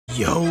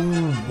Yo,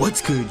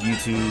 what's good,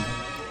 YouTube?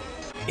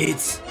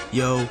 It's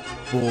yo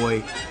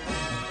boy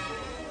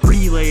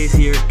vRelays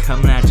here,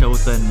 coming at you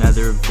with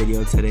another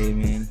video today,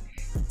 man.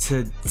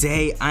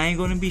 Today I am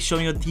going to be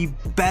showing you the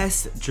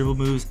best dribble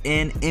moves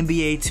in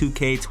NBA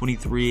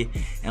 2K23,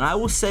 and I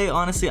will say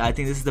honestly, I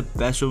think this is the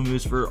best dribble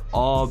moves for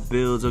all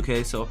builds.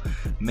 Okay, so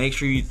make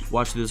sure you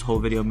watch this whole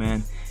video,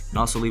 man, and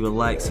also leave a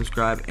like,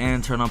 subscribe,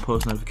 and turn on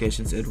post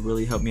notifications. It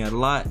really helped me out a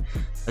lot.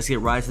 Let's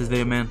get right to this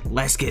video, man.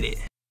 Let's get it.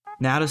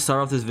 Now to start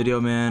off this video,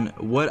 man,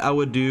 what I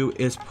would do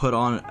is put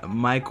on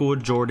Michael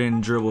Jordan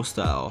dribble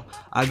style.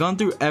 I've gone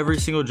through every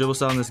single dribble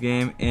style in this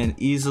game, and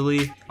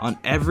easily on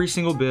every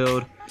single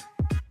build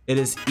it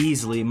is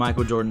easily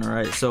Michael Jordan. All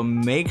right, so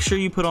make sure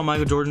you put on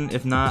Michael Jordan.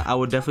 If not, I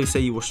would definitely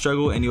say you will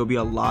struggle and you'll be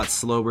a lot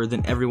slower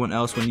than everyone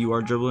else when you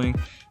are dribbling.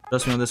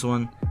 Trust me on this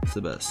one, it's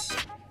the best.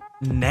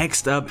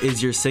 Next up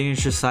is your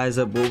signature size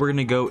up. What we're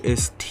gonna go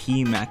is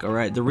T-Mac. All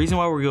right, the reason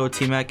why we're going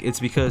T-Mac,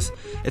 it's because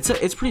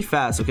it's pretty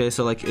fast. Okay,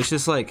 so like it's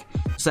just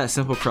that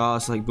simple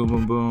cross, like boom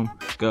boom boom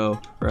go,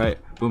 right,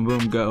 boom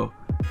boom go.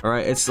 All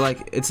right, it's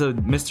a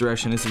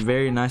misdirection. It's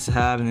very nice to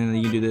have, and then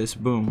you do this,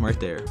 boom, right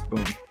there,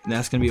 boom, and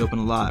that's gonna be open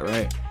a lot,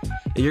 right?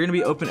 If you're gonna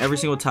be open every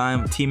single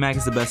time, T-Mac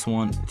is the best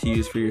one to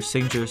use for your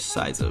signature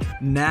size up.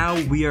 Now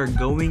we are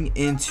going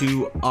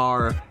into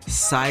our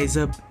size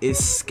up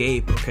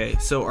escape. Okay,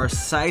 so our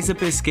size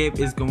up escape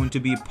is going to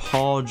be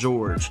Paul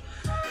George.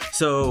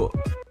 So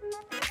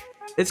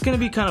it's gonna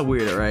be kind of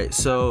weird. All right,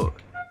 so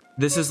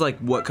this is like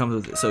what comes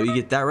with it. So you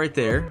get that right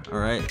there. All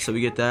right, so we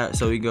get that,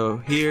 so we go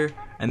here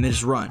and then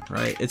just run,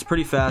 right? It's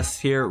pretty fast.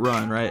 Here,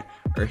 run, right?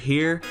 Or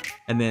here,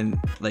 and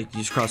then like you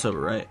just cross over,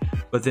 right?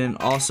 But then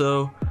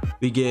also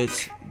we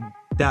get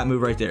that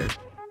move right there,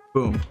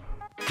 boom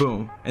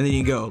boom, and then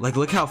you go. Like,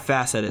 look how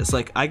fast that is.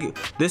 Like,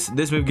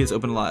 this move gets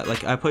open a lot.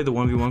 Like, I play the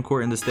 1v1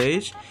 court in the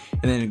stage,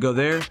 and then go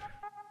there,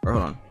 or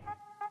hold on,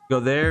 go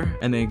there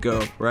and then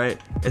go, right?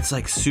 It's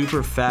like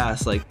super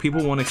fast. Like,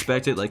 people won't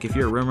expect it. Like, if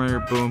you're a rim runner,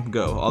 boom,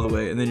 go all the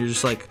way, and then you're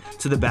just like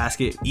to the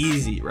basket,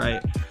 easy,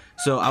 right?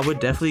 So I would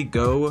definitely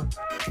go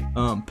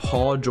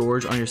Paul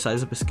George on your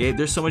size up escape.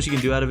 There's so much you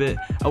can do out of it.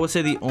 I would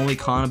say the only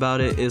con about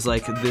it is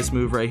like this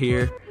move right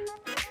here.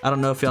 I don't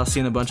know if y'all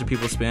seen a bunch of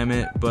people spam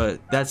it, but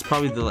that's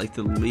probably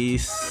the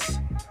least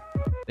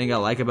thing I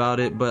like about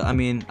it. But I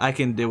mean, I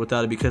can deal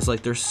without it because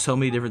like there's so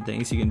many different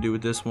things you can do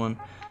with this one.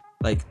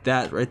 Like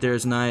that right there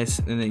is nice,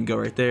 and then you go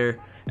right there,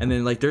 and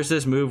then like there's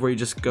this move where you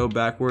just go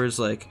backwards,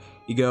 like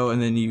you go and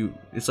then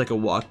it's like a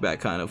walk back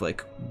kind of,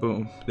 like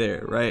boom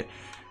there, right?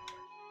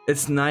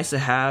 It's nice to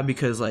have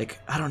because like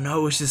I don't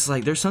know, it's just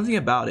like there's something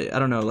about it. I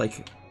don't know,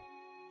 like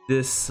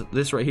this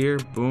right here,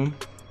 boom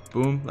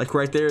boom, like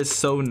right there is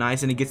so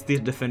nice, and it gets the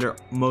defender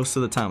most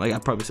of the time. Like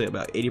I'd probably say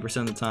about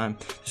 80% of the time.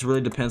 Just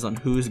really depends on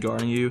who's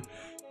guarding you.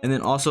 And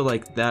then also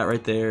like that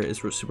right there is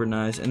super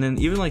nice, and then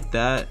even like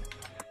that,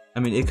 I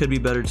mean, it could be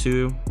better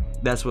too.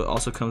 That's what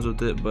also comes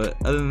with it. But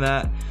other than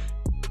that,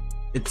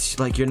 it's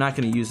like you're not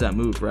going to use that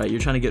move, right? You're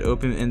trying to get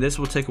open, and this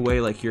will take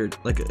away like your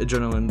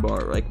adrenaline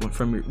bar, like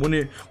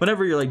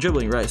whenever you're like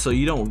dribbling, right? So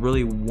you don't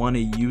really want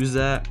to use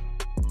that.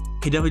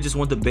 You definitely just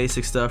want the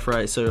basic stuff,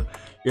 right? So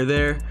you're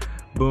there,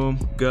 boom,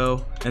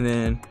 go, and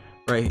then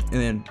right, and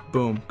then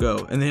boom,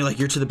 go, and then like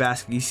you're to the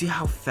basket. You see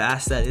how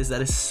fast that is?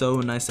 That is so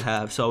nice to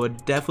have. So I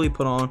would definitely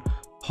put on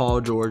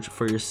Paul George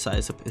for your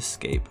size up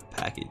escape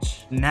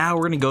package. Now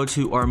we're gonna go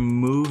to our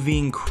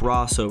moving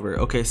crossover.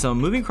 Okay, so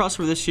moving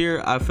crossover this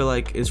year, I feel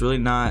like is really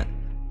not,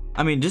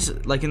 I mean,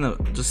 just like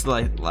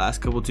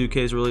last couple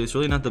 2Ks, really, it's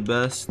really not the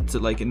best to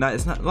like,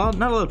 it's not a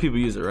lot of people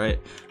use it, right?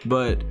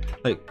 But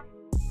like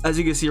as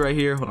you can see right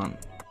here, hold on,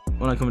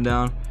 when I'm coming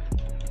down,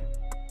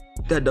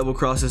 that double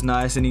cross is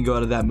nice, and you go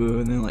out of that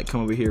move and then like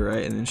come over here,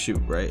 right, and then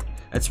shoot, right?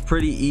 That's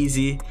pretty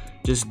easy.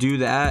 Just do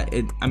that.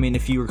 I mean,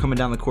 if you were coming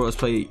down the court, let's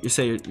play, you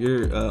say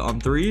you're on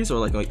threes, or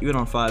like even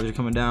on fives, you're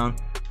coming down,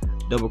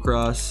 double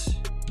cross,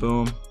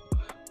 boom,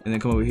 and then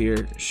come over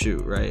here,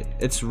 shoot, right?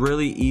 It's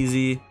really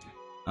easy.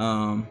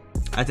 I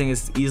think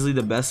it's easily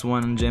the best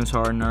one, James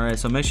Harden. All right,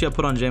 so make sure you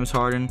put on James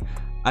Harden.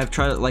 I've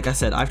tried, like I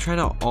said, I've tried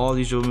out all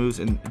these dribble moves,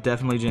 and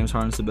definitely James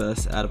Harden's the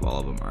best out of all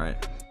of them. All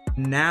right,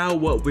 now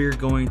what we're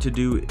going to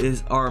do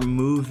is our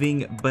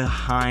moving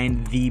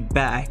behind the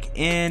back,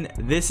 and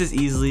this is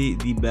easily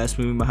the best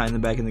moving behind the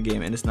back in the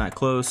game, and it's not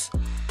close.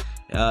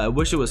 I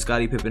wish it was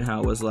Scottie Pippen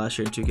how it was last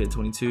year in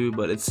 2K22,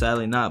 but it's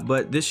sadly not.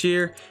 But this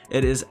year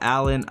it is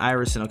Allen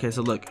Iverson. Okay,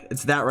 so look,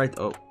 it's that right,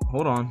 oh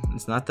hold on,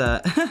 it's not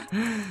that.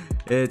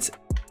 It's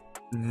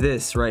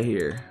this right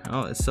here.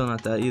 Oh, it's still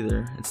not that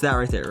either. It's that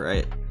right there,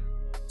 right?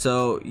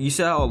 So you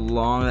see how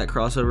long that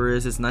crossover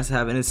is? It's nice to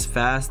have, and it's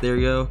fast. There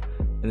you go.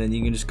 And then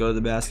you can just go to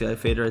the basket. I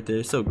fade right there.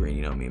 It's still green,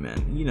 you know me,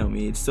 man. You know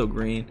me, it's still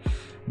green.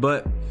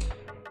 But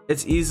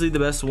it's easily the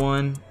best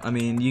one. I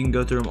mean, you can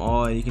go through them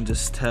all, and you can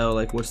just tell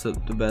like what's the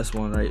best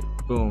one, right?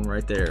 Boom,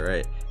 right there,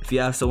 right? If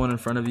you have someone in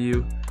front of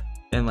you,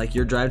 and like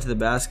you're driving to the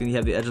basket and you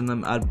have the edge on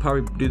them, I'd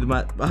probably do the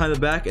behind the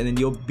back, and then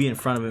you'll be in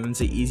front of him and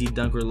say easy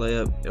dunk or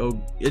layup.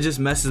 It just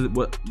messes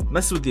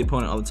with the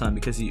opponent all the time,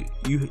 because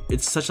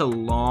it's such a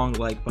long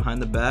like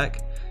behind the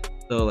back.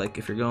 So like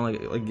if you're going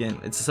like again,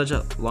 it's such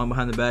a long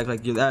behind the back,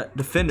 like that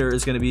defender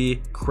is going to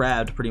be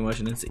crabbed pretty much,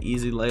 and it's an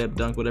easy layup,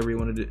 dunk, whatever you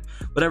want to do,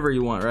 whatever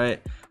you want,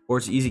 right? Or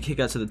it's an easy kick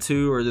out to the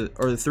 2 or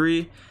the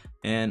 3.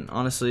 And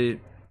honestly,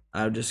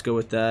 I would just go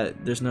with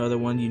that. There's no other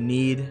one you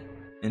need,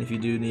 and if you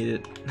do need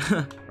it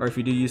or if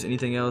you do use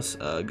anything else,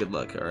 good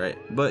luck. All right,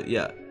 but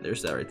yeah,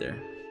 there's that right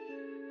there.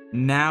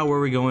 Now where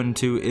we're going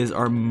to is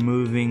our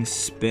moving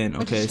spin.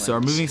 Okay, so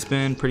our moving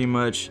spin pretty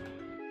much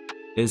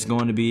is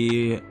going to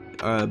be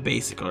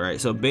basic. All right,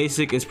 so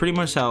basic is pretty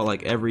much how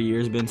like every year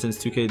has been since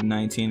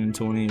 2K19 and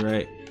 20,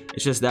 right?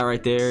 It's just that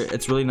right there.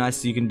 It's really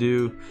nice that you can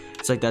do.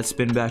 It's like that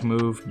spin back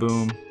move,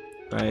 boom,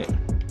 right?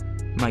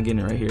 I'm not getting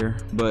it right here,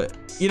 but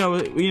you know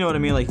what I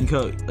mean. Like you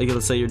can go, like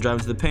let's say you're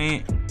driving to the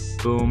paint,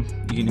 boom,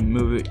 you can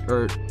move it,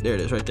 or there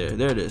it is right there.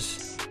 There it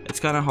is.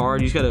 It's kind of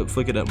hard. You just gotta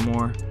flick it up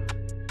more,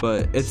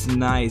 but it's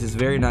nice. It's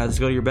very nice. Let's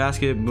go to your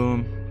basket,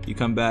 boom. You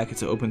come back,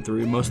 it's an open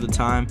 3 most of the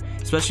time,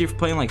 especially if you're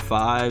playing like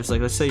 5s. Like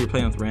let's say you're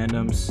playing with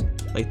randoms,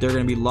 like they're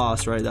gonna be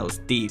lost, right? That was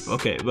deep.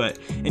 Okay, but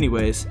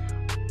anyways,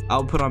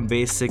 I'll put on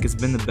basic. It's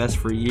been the best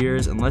for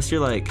years, unless you're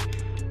like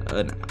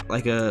a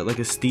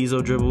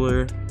Steezo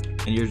dribbler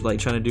and you're like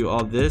trying to do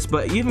all this.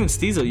 But even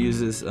Steezo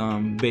uses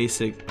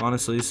basic,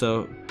 honestly,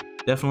 so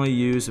definitely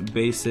use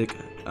basic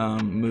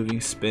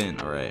moving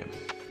spin. All right,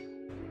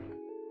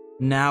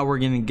 now we're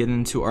gonna get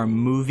into our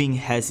moving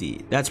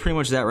hezzy. That's pretty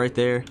much that right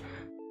there.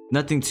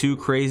 Nothing too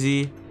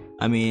crazy.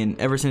 I mean,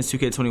 ever since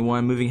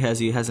 2K21, moving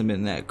hezzy hasn't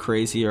been that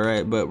crazy. All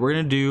right, but we're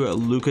gonna do a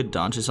Luka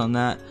Doncic on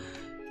that.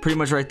 Pretty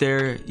much right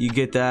there, you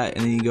get that,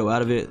 and then you go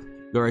out of it,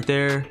 go right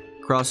there,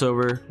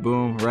 crossover,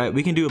 boom, right?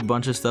 We can do a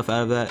bunch of stuff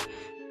out of that.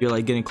 If you're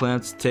like getting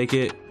clamped, take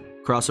it,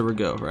 crossover,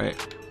 go, right?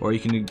 Or you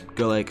can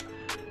go like,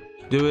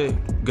 do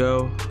it,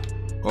 go,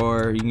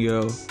 or you can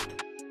go,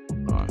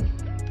 hold on.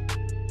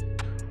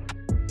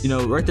 You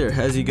know, right there,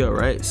 hezzy, go,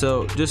 right?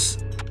 So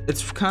just,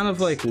 it's kind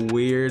of like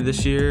weird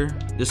this year.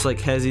 Just like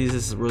hezzies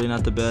is really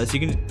not the best. You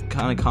can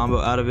kind of combo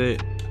out of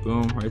it,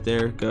 boom, right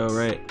there, go,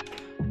 right?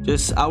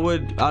 Just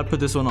I'd put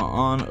this one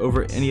on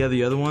over any of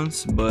the other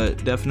ones,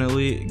 but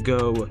definitely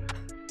go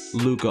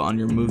Luka on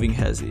your moving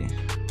hezzy.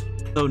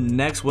 So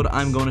next, what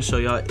I'm going to show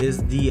y'all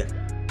is the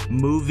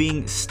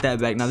moving step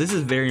back. Now this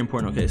is very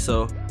important. Okay,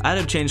 so I had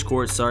to change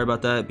courts, sorry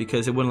about that,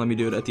 because it wouldn't let me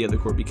do it at the other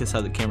court because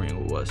how the camera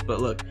angle was. But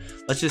look,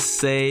 let's just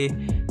say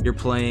you're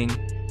playing,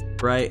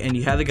 right, and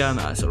you have the guy on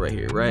the ISO right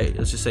here, right?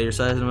 Let's just say you're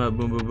sizing him up,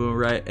 boom, boom, boom,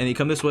 right? And you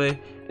come this way,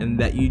 and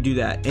that you do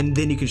that, and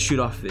then you can shoot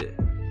off of it.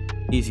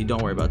 Easy,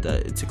 don't worry about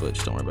that. It's a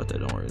glitch. Don't worry about that.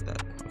 Don't worry about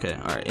that. Okay,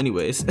 all right.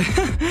 Anyways,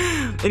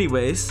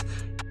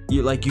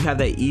 you have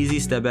that easy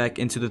step back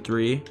into the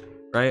 3,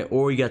 right?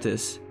 Or you got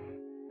this,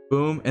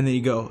 boom, and then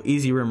you go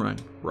easy rim run,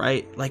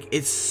 right? Like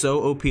it's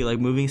so OP. Like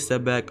moving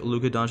step back,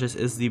 Luka Doncic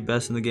is the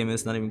best in the game. And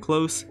it's not even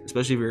close,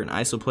 especially if you're an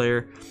ISO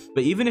player.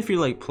 But even if you're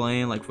like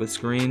playing like with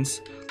screens,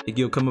 like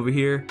you'll come over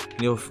here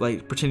and you'll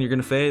like pretend you're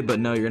gonna fade, but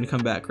no, you're gonna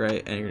come back,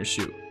 right? And you're gonna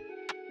shoot.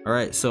 All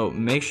right, so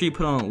make sure you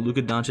put on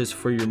Luka Doncic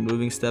for your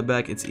moving step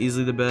back. It's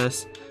easily the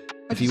best.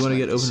 If you want to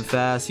get open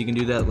fast, you can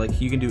do that.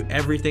 Like you can do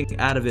everything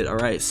out of it. All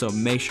right, so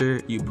make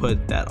sure you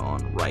put that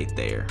on right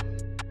there.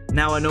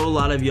 Now I know a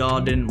lot of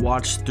y'all didn't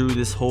watch through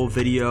this whole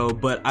video,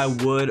 but I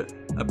would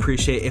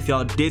appreciate if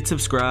y'all did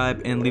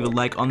subscribe and leave a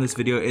like on this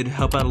video. It'd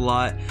help out a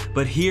lot.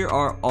 But here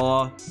are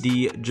all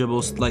the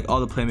dribbles, like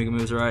all the playmaking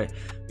moves. All right,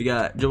 we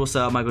got dribble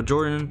style Michael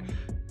Jordan,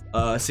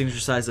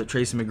 signature size of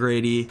Tracy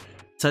McGrady,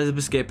 size of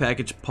escape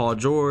package Paul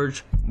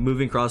George,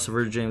 moving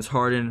crossover James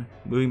Harden,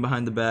 moving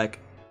behind the back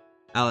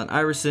Allen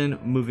Iverson,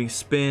 moving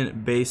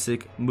spin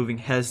basic, moving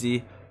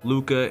hezzy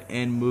Luka,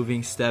 and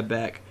moving step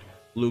back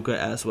Luka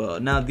as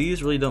well. Now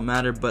these really don't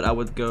matter, but I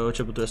would go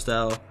triple threat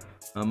style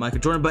Michael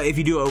Jordan. But if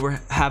you do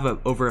have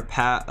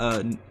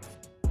a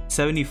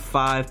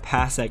 75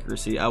 pass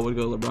accuracy, I would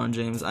go LeBron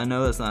James. I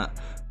know that's not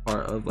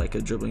part of like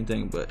a dribbling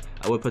thing, but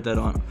I would put that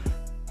on.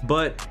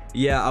 But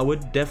yeah, I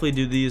would definitely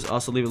do these.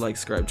 Also leave a like,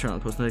 subscribe, turn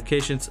on post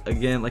notifications.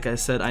 Again, like I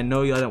said, I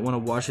know y'all don't want to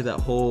watch that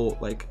whole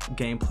like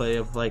gameplay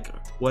of like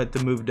what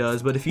the move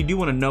does, but if you do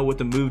want to know what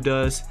the move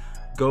does,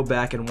 go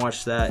back and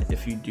watch that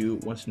if you do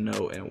want to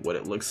know and what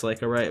it looks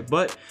like. All right,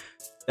 but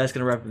that's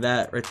gonna wrap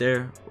that right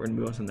there. We're gonna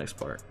move on to the next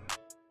part.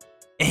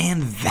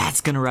 And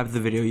that's gonna wrap the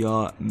video,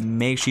 y'all.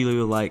 Make sure you leave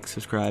a like,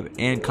 subscribe,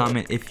 and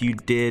comment if you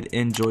did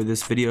enjoy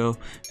this video.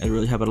 It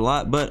really helped out a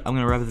lot. But I'm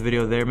gonna wrap the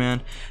video there,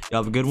 man.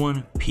 Y'all have a good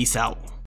one. Peace out.